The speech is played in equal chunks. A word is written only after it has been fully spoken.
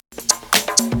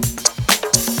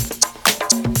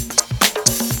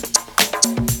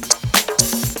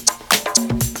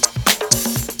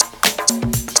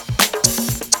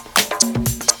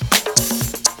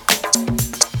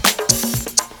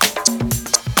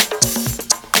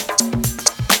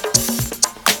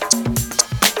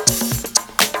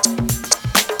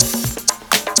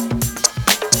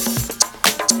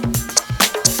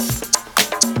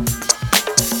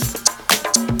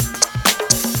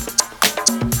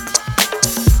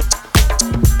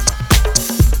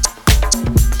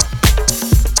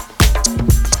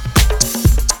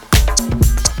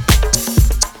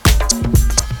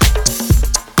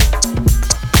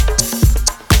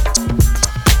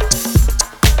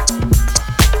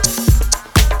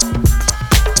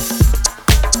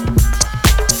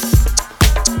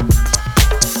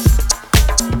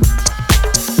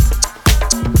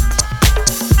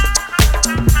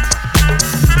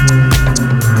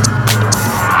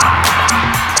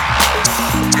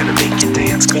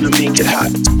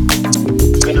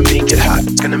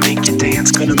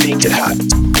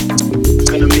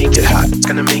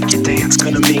gonna make you dance,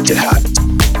 gonna make it hot.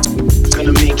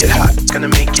 Gonna make it hot, gonna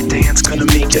make you dance, gonna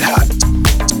make it hot.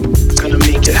 Gonna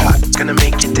make it hot, gonna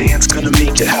make you dance, gonna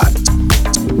make it hot.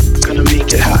 Gonna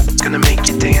make it hot, gonna make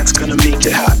you dance, gonna make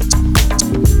it hot.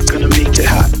 Gonna make it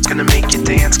hot, gonna make you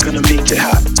dance, gonna make it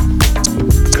hot.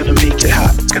 Gonna make it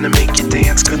hot, gonna make you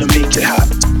dance, gonna make it hot.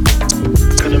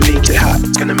 Gonna make it hot,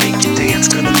 gonna make you dance,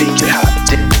 gonna make it hot.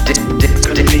 Gonna make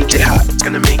it hot,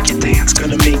 gonna make you dance,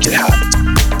 gonna make it hot.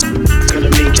 Gonna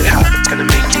make it hot, gonna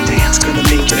make you dance, gonna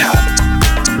make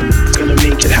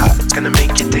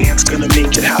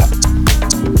it hot.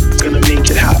 Gonna make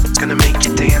it hot, gonna make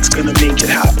you dance, gonna make it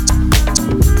hot.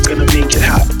 Gonna make it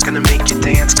hot, gonna make you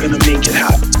dance, gonna make it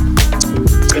hot.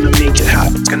 Gonna make it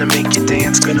hot, gonna make you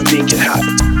dance, gonna make it hot.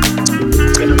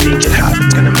 Gonna make it hot,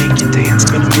 gonna make you dance,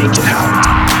 gonna make it hot.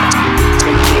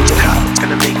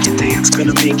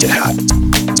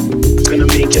 Gonna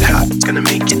make it hot, gonna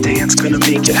make you dance, gonna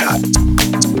make it hot.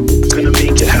 Gonna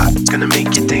make it hot, gonna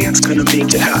make you dance, gonna make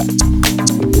it hot.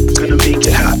 Gonna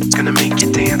make it hot, gonna make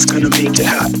you dance, gonna make it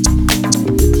hot.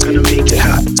 Gonna make it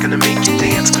hot, gonna make you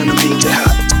dance,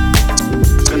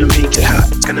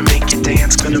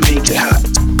 gonna make it hot.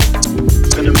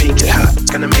 Gonna make it hot,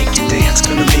 gonna make you dance,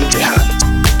 gonna make it hot.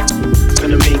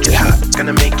 Gonna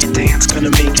make it hot, gonna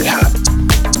make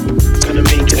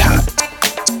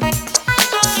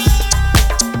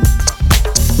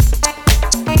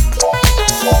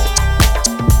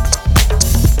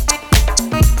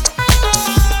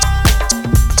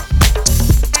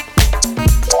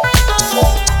dance, gonna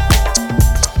make it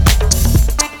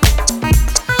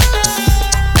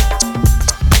hot.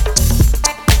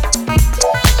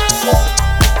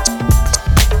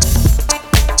 Gonna make it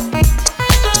hot, gonna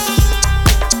make you dance, gonna make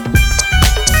it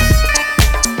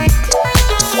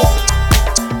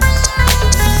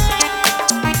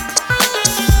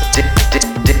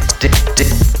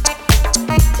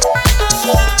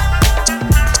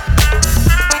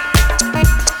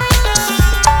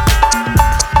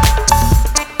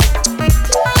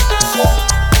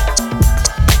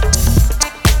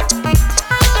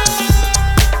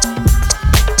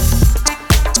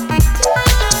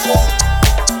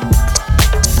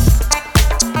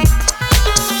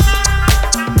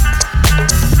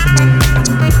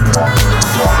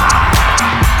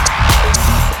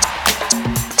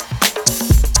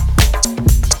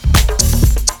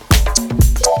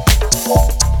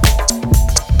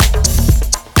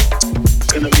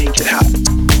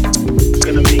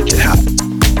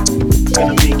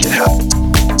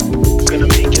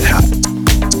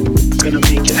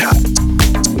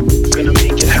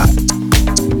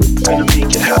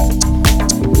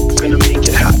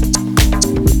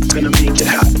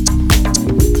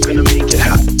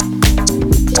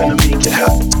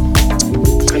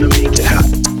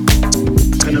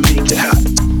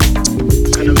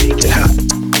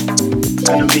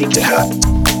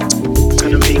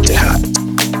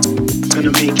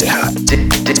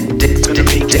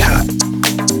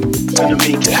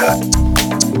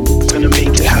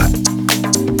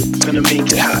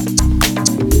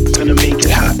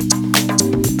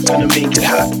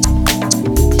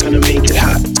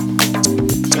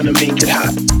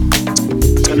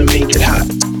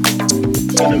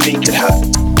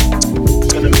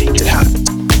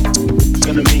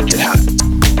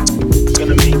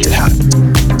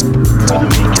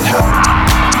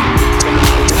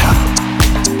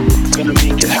Gonna make it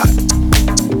hot, gonna make you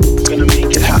dance, gonna make it hot.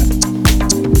 Gonna make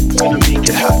it hot, gonna make you dance,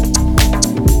 gonna make it hot.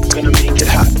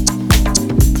 Gonna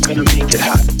make it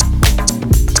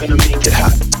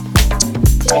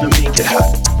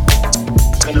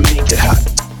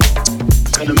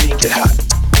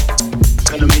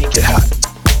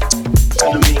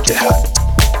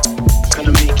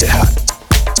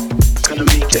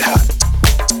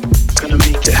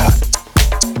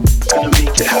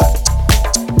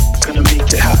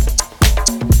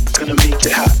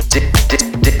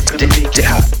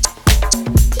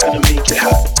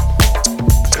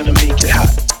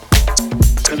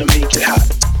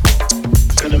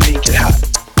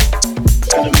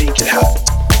Gonna make it hot.